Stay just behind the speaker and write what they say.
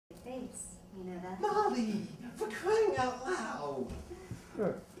You know that? Molly, for crying out loud.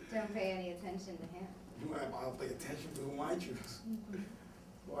 Don't pay any attention to him. I'll pay attention to whom I choose.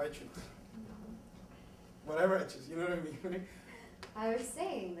 Who I choose. Whatever I choose, you know what I mean, right? I was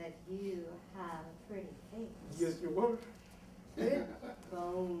saying that you have a pretty face. Yes, you were. Good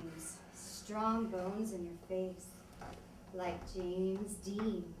bones. Strong bones in your face. Like James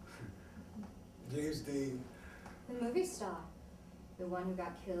Dean. James Dean. The movie star. The one who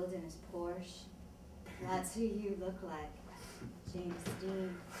got killed in his Porsche. That's who you look like. James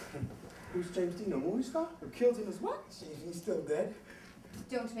Dean. Who's James Dean, a movie star? Who killed in his what? He's still dead.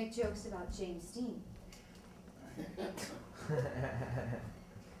 Don't make jokes about James Dean.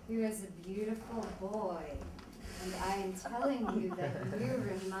 He was a beautiful boy. And I am telling you that you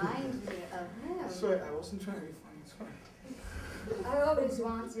remind me of him. That's right, I wasn't trying to be funny, it's fine. I always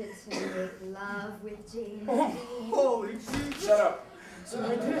wanted to make love with James Oh, Dean. holy shit. Shut up. So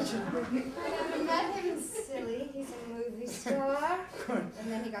my attention. I never met him, silly. He's a movie star. And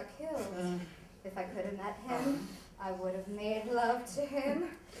then he got killed. If I could have met him, I would have made love to him.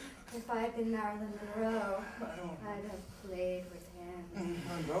 If I had been Marilyn Monroe, I'd have played with him.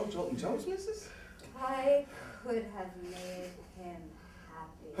 Monroe? Jolton Jones, missus? I could have made him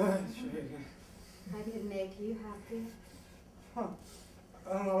happy. I could make you happy. Huh.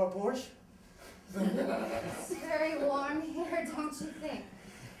 I don't know, a Porsche? It's very warm here, don't you think?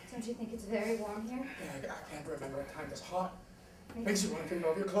 Don't you think it's very warm here? Yeah, I can't remember a time that's hot. Makes you want to take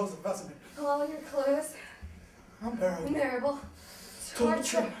off your clothes, doesn't it? All your clothes. Unbearable. Unbearable.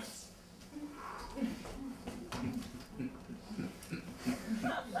 Torture.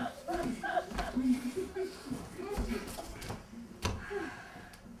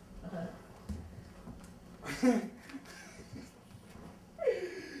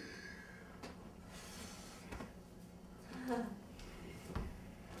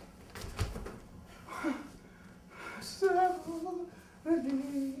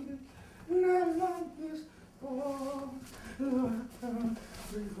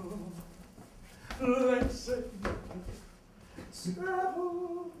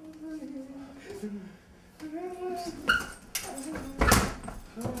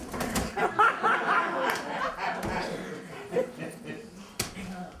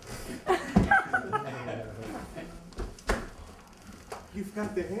 You've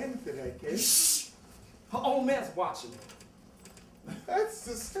got the hand today, kid. Shh! Her old man's watching. That's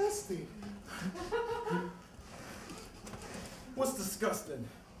disgusting. What's disgusting?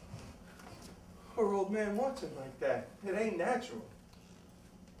 Her old man watching like that. It ain't natural.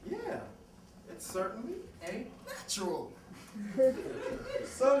 Yeah, it certainly ain't natural.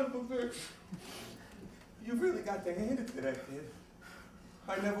 Son of a bitch. You really got the hand to that kid.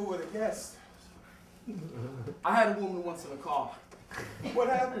 I never would have guessed. I had a woman once in a car. What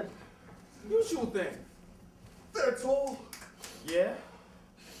happened? Usual thing. That's all. Yeah?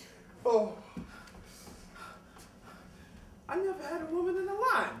 Oh. I never had a woman in the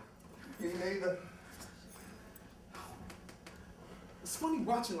line. Me neither. It's funny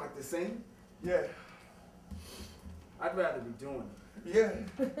watching like this, ain't it? Yeah. I'd rather be doing it. Yeah.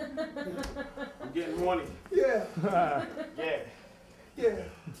 I'm getting horny. Yeah. Yeah. Yeah.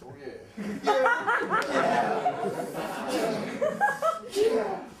 Oh yeah.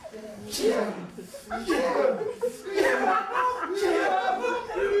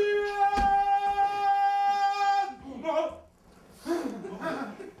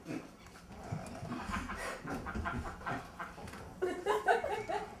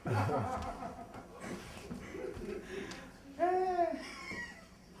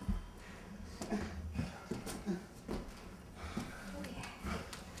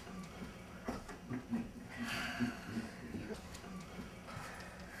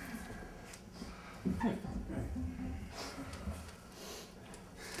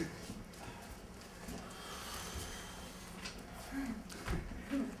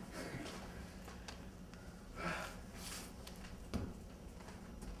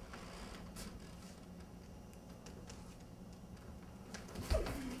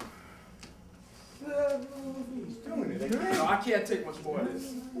 He's doing it again. No, I can't take much more of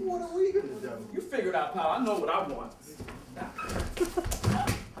this. What are we gonna do? You figure it out, pal. I know what I want.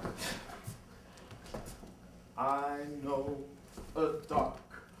 I know a dark,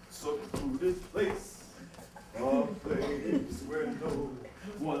 secluded place. A place where no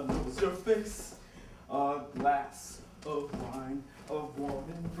one knows your face. A glass of wine, of warm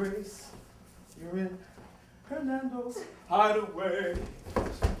embrace. You're in Hernando's hideaway.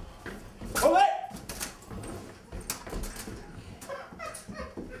 Olé!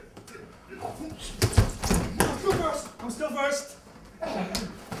 I'm still first.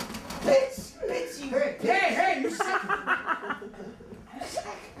 Bitch, you. Hey, you sick?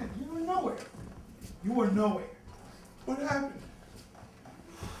 You were nowhere. You were nowhere. What happened?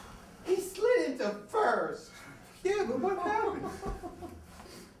 He slid into first. Yeah, but what happened?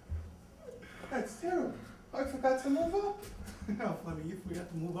 That's terrible. I forgot to move up. No, Fleming, you forgot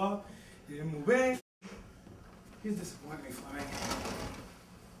to move up. You didn't move in. You disappoint me, Fleming.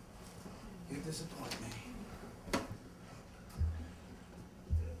 You disappoint me.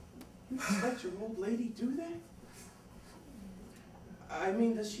 You let your old lady do that? I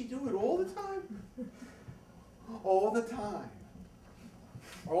mean, does she do it all the time? All the time.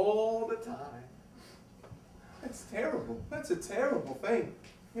 All the time. That's terrible. That's a terrible thing.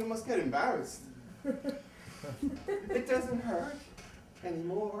 You must get embarrassed. It doesn't hurt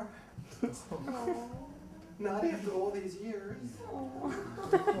anymore. Not after all these years.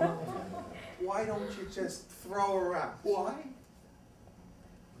 Why don't you just throw her out? Why?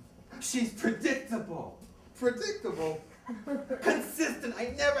 She's predictable. Predictable. Consistent.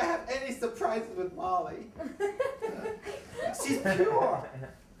 I never have any surprises with Molly. She's pure.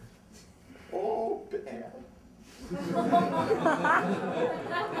 Oh, bad.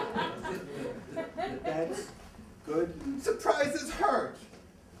 That's good. Surprises hurt.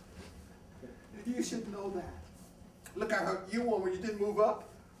 You should know that. Look how hurt you were when you didn't move up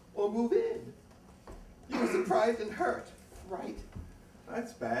or move in. You were surprised and hurt, right?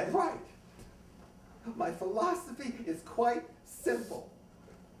 That's bad. Right. My philosophy is quite simple.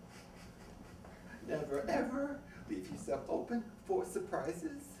 Never ever leave yourself open for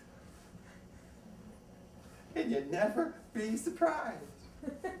surprises. And you never be surprised.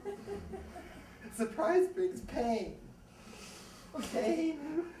 Surprise brings pain. Pain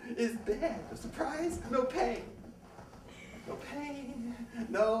is bad. A surprise, no pain. No pain,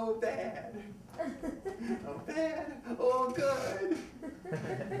 no bad. No bad, oh good.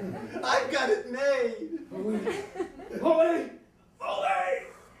 I've got it made. Molly!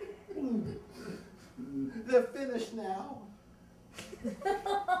 They're finished now.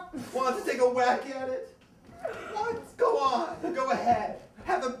 Want to take a whack at it? What? Go on. Go ahead.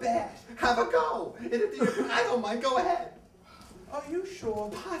 Have a bash. Have a go. And if you, I don't mind. Go ahead. Are you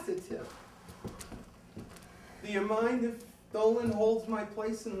sure? Positive. Do you mind if Dolan holds my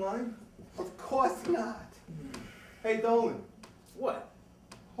place in line? Of course not. Hey, Dolan, What?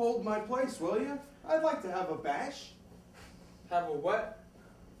 hold my place, will you? I'd like to have a bash. Have a what?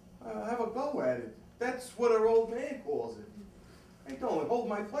 Have a go at it. That's what our old man calls it. Hey, Dolan, hold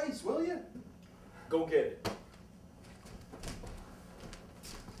my place, will you? Go get it.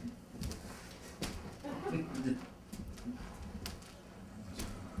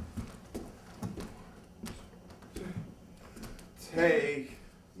 Take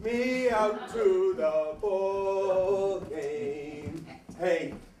me out to the ball game.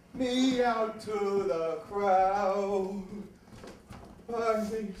 Take me out to the crowd.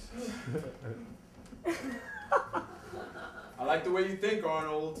 I like the way you think,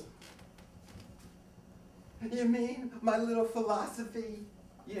 Arnold. You mean my little philosophy?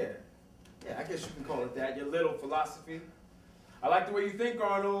 Yeah, I guess you can call it that, your little philosophy. I like the way you think,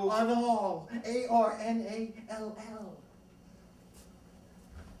 Arnold. Arnall. A-R-N-A-L-L.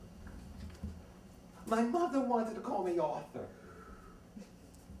 My mother wanted to call me Arthur.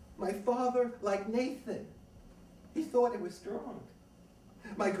 My father liked Nathan. He thought it was strong.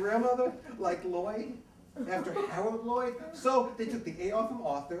 My grandmother liked Lloyd, after Harold Lloyd. So they took the A-R from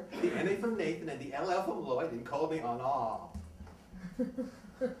Arthur, the N-A from Nathan, and the L-L from Lloyd and called me Arnall.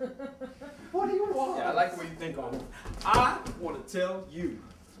 What do you want? Yeah, I like the way you think, Arnold. I want to tell you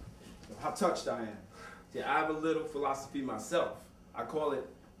how touched I am. Yeah, I have a little philosophy myself. I call it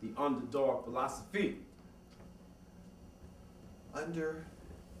the underdog philosophy. Underdog?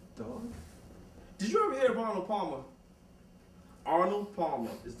 Did you ever hear of Arnold Palmer? Arnold Palmer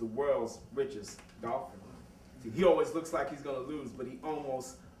is the world's richest golfer. See, he always looks like he's going to lose, but he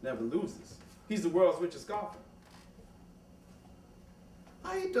almost never loses. He's the world's richest golfer.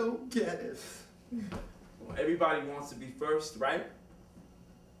 I don't get it. Well, everybody wants to be first, right?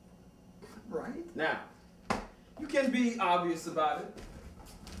 Right? Now, you can be obvious about it.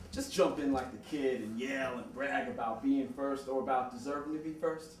 Just jump in like the kid and yell and brag about being first or about deserving to be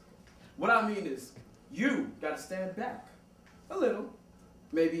first. What I mean is, you got to stand back a little,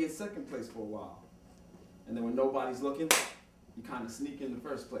 maybe in second place for a while. And then when nobody's looking, you kind of sneak in the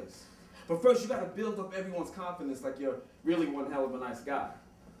first place. But first, you got to build up everyone's confidence like you're really one hell of a nice guy.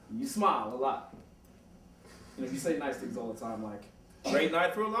 You smile a lot. You know, you say nice things all the time like, great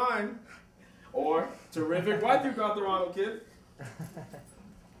night for a line, or terrific wife you got there, Arnold kid.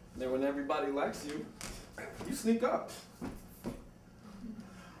 Then when everybody likes you, you sneak up.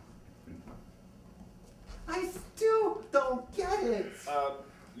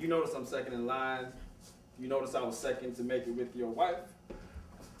 You notice I'm second in line. You notice I was second to make it with your wife.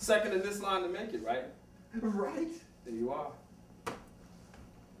 Second in this line to make it, right? Right. There you are.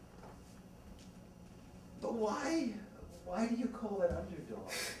 But why do you call it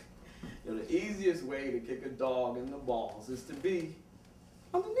underdog? You know, the easiest way to kick a dog in the balls is to be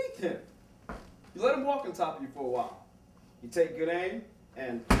underneath him. You let him walk on top of you for a while. You take good aim,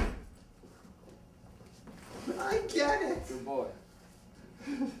 and I get it. good boy.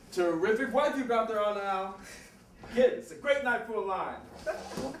 Terrific wife you got there on now. Kid, it's a great night for a line.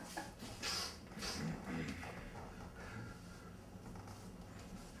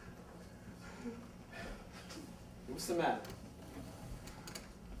 What's the matter?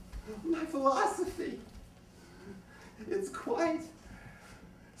 My philosophy. It's quite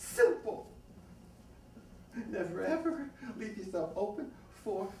simple. Never ever leave yourself open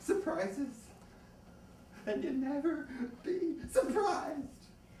for surprises. And you never be surprised.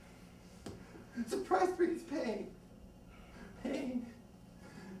 Surprise brings pain. Pain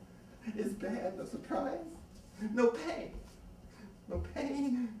is bad. No surprise, no pain. No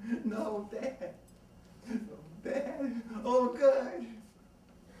pain, no bad. No bad, oh good.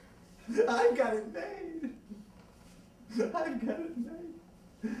 I've got it made. I've got it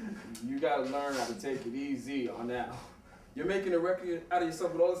made. You gotta learn how to take it easy on that. You're making a record out of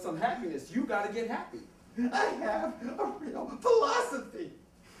yourself with all this unhappiness. You gotta get happy. I have a real philosophy.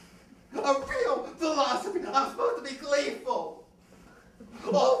 A real philosophy. I'm supposed to be gleeful.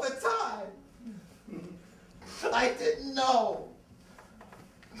 All the time. I didn't know.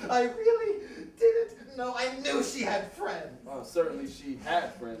 I really didn't know. I knew she had friends. Oh, certainly she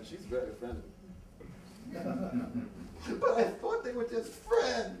had friends. She's very friendly. But I thought they were just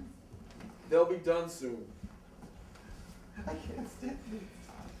friends. They'll be done soon. I can't stand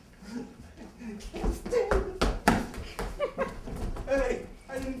it. I can't stand it. Hey,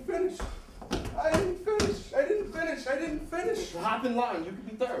 I didn't finish. I didn't finish. I didn't finish. I didn't finish. Hop in line. You could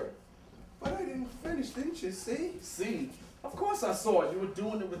be third. But I didn't finish, didn't you see? See? Of course I saw it. You were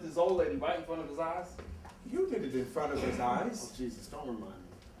doing it with this old lady right in front of his eyes. You did it in front of his Oh, eyes. Jesus, don't remind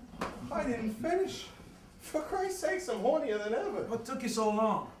me. I didn't finish. For Christ's sakes, I'm hornier than ever. What took you so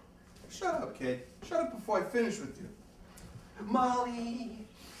long? Shut up, kid. Shut up before I finish with you.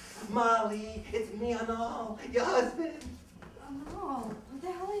 Molly, it's me, Arnall, your husband. Oh no, what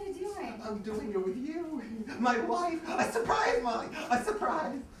the hell are you doing? I'm doing it with you, my wife. A surprise, Molly, a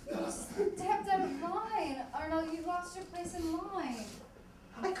surprise. You just stepped out of line. Arnall, you lost your place in line.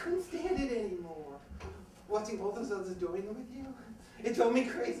 I couldn't stand it anymore. Watching all those others doing it with you, it drove me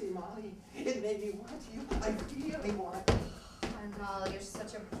crazy, Molly. It made me want you. I really want you. Arnall, you're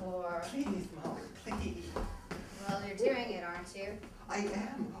such a bore. Please, Molly, please. Well, you're doing it, aren't you? I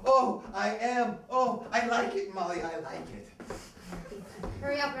am. Oh, I am. Oh, I like it, Molly. I like it.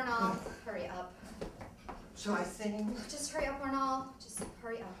 Hurry up, Arnall. Hurry up. Shall I sing? Just hurry up, Arnall. Just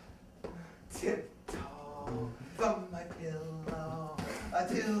hurry up. Tiptoe from my pillow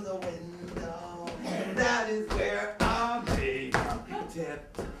to the window. That is where I'll be.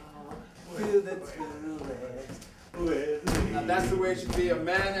 Tiptoe with the two legs. Now that's the way it should be. A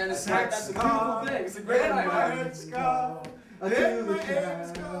man and his wife. That's a beautiful thing. It's a great night, right? Let's go. To the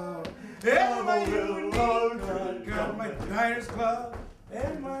shadow. In my girl, my Diners Club,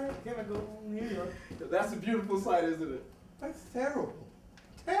 and my chemical New York. That's a beautiful sight, isn't it? That's terrible.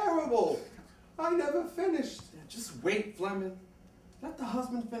 Terrible. I never finished. Just wait, Fleming. Let the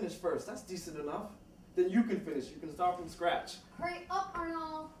husband finish first. That's decent enough. Then you can finish. You can start from scratch. Hurry up,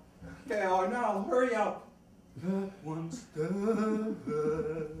 Arnall. Okay, Arnall, hurry up. That one step,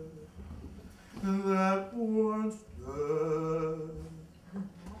 that one step,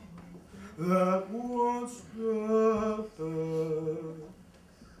 that one step,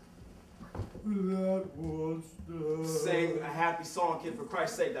 that one step. Sing a happy song, kid, for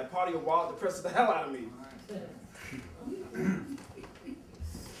Christ's sake. That party of wild depresses the hell out of me.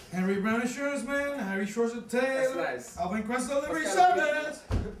 Henry Brown Insurance Man, Harry Shores of Taylor, That's nice. Alvin Cressel, Liberty That's kinda Service,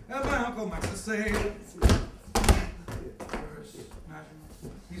 and my Uncle Max the Save.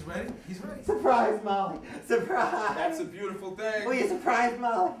 He's ready? He's ready. Surprise, Molly. Surprise. That's a beautiful thing. Will you surprise,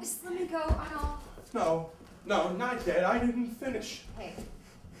 Molly? Just let me go, Arnall. No, not yet. I didn't finish. Hey,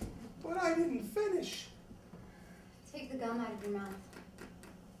 But I didn't finish. take the gum out of your mouth.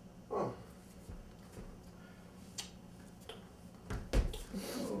 Oh.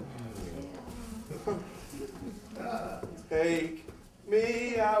 Take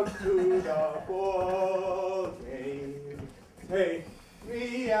me out to the ball game. Take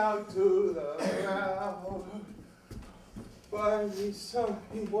me out to the ground. Buy me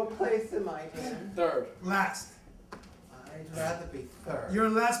something. What place am I in? Third. Last. I'd rather be third. You're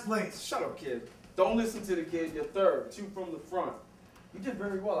in last place. Shut up, kid. Don't listen to the kid. You're third. 2 from the front. You did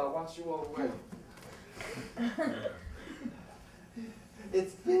very well. I watched you all the way.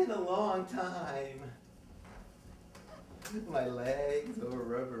 It's been a long time. My legs are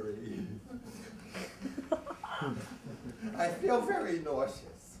rubbery. I feel very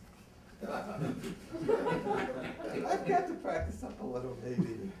nauseous. I've got to practice up a little,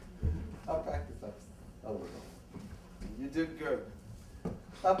 maybe. I'll practice up a little. You did good.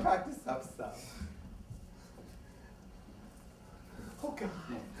 I'll practice up some. Oh, God.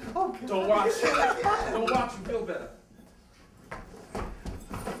 Oh, God. Don't watch. Don't watch. You feel better.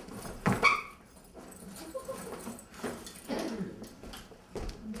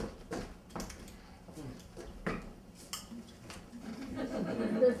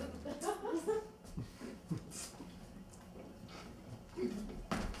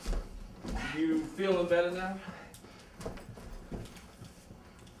 You feeling better now?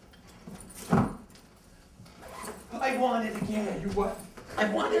 I want it again. You what? I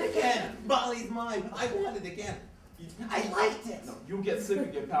want it again. Molly's mine. I want it again. I liked it. No, you'll get sick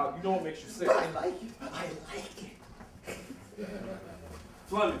again, pal. You know what makes you sick. But I like it. I like it.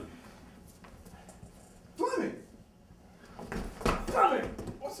 Fleming. Fleming! Fleming!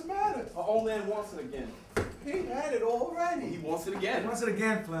 What's the matter? Our old man wants it again. He had it already. He wants it again. He wants it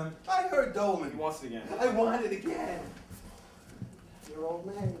again, Flem. I heard Dolan. He wants it again. I want it again. Your old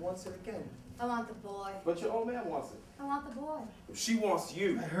man wants it again. I want the boy. But your old man wants it. I want the boy. She wants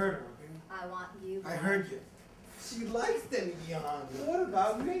you. I heard her, okay? I want you. I heard you. She likes them young. What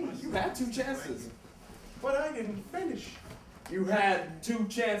about me? You had 2 chances. But I didn't finish. You had 2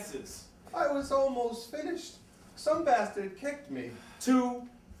 chances. I was almost finished. Some bastard kicked me. 2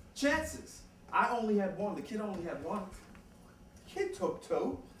 chances. I only had 1. The kid only had 1. Kid took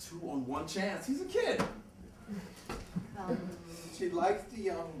 2. 2 on 1 chance. He's a kid. She likes the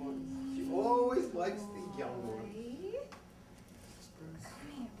young ones. She always likes the young ones. Come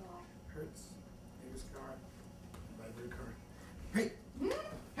here, boy. Hurts. Here's a card. Library card. Hey!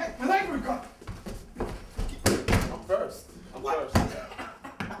 Hey, my library card! I'm first. I'm first. Oh,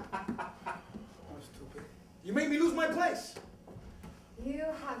 stupid. You made me lose my place. You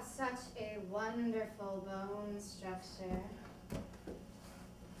have such a wonderful bone structure.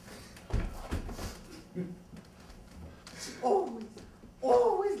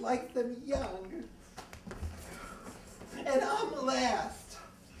 Always likes them young. And I'm last.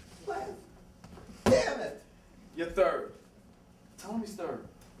 Last. Damn it. You're third. Tell him he's third.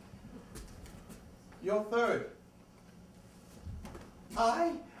 You're third.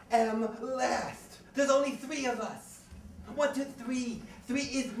 I am last. There's only 3 of us. 1, 2, 3. 3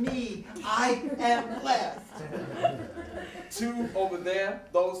 is me. I am last. 2 over there.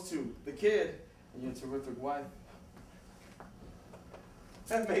 Those 2. The kid and your terrific wife.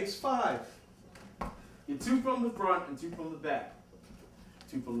 That makes 5. You're 2 from the front and 2 from the back.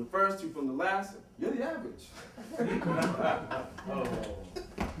 2 from the first, 2 from the last. You're the average. Oh.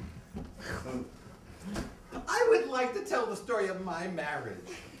 I would like to tell the story of my marriage.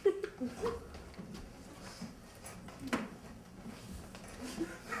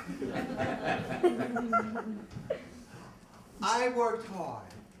 I worked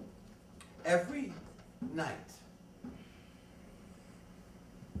hard every night.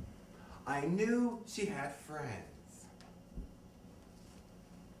 I knew she had friends,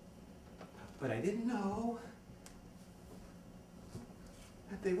 but I didn't know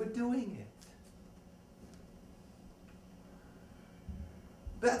that they were doing it.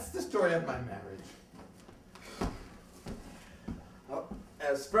 That's the story of my marriage. Well,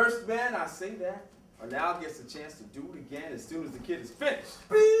 as first man, I say that. Arnall gets a chance to do it again as soon as the kid is finished.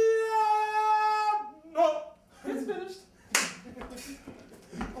 No, it's finished.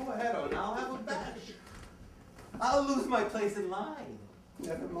 Go ahead, Arnall, have a bash. I'll lose my place in line.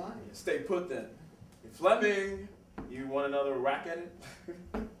 Never mind. Stay put then. Fleming, you want another whack at it?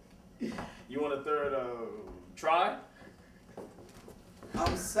 You want a third try?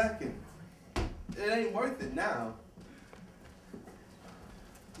 I'm second. It ain't worth it now.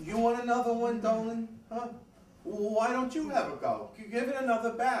 You want another one, Dolan? Huh? Well, why don't you have a go? Give it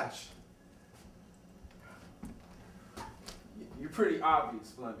another bash. You're pretty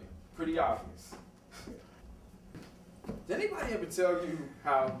obvious, Fleming. Pretty obvious. Did anybody ever tell you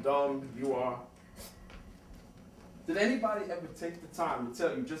how dumb you are? Did anybody ever take the time to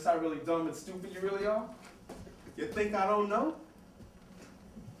tell you just how really dumb and stupid you really are? You think I don't know?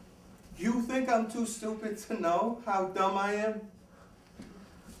 You think I'm too stupid to know how dumb I am?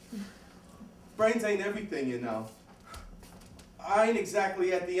 Brains ain't everything, you know. I ain't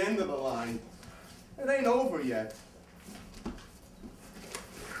exactly at the end of the line. It ain't over yet.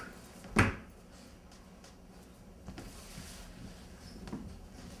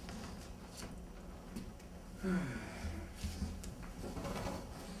 The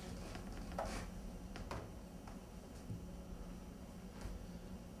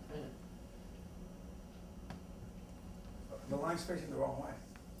line's facing the wrong way.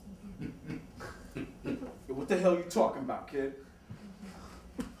 What the hell are you talking about, kid?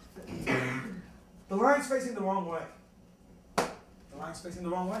 The line's facing the wrong way. The line's facing the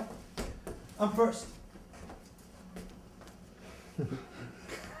wrong way. I'm first.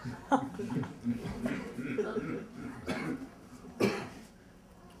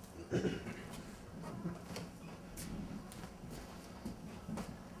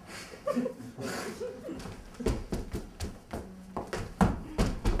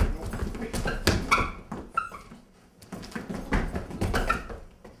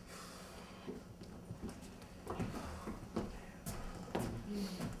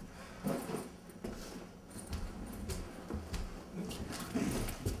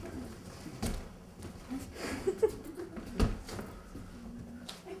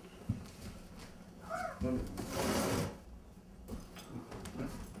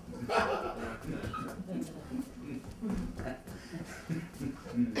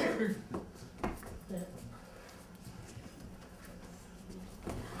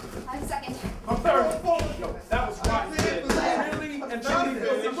 I'm second. I'm third. Yo, that was right, kid. Really and truly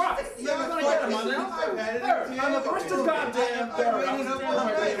feels it right. You're gonna get him on now. Third. I'm the first goddamn third.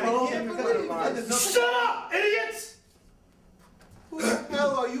 Shut up, idiots! Who the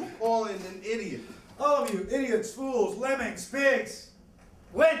hell are you calling an idiot? All of you, idiots, fools, lemmings, pigs.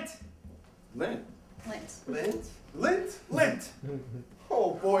 Lint! Lynn. Lint. Lint? Lint? Lint!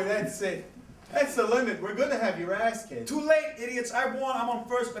 Oh boy, that's it. That's the limit. We're gonna have your ass kicked. Too late, idiots. I won. I'm on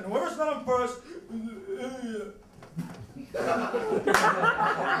first, and whoever's not on first, we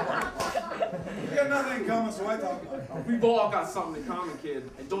got nothing in common, so I talk about it. We've all got something in common, kid,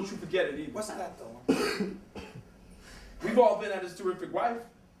 and don't you forget it either. What's that, though? We've all been at his terrific wife.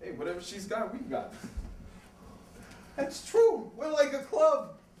 Hey, whatever she's got, we've got. That's true. We're like a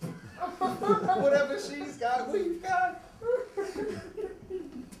club. Whatever she's got, we've got.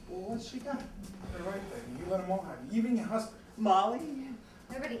 Well, what's she got? You're right, baby. You let them all have you. Even your husband. Molly?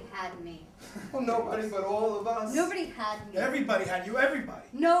 Nobody had me. Well, nobody but all of us. Nobody had me. Everybody had you. Everybody.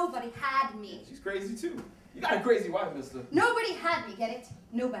 Nobody had me. She's crazy too. You got a crazy wife, mister. Nobody had me, get it?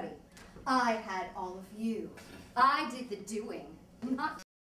 Nobody. I had all of you. I did the doing, not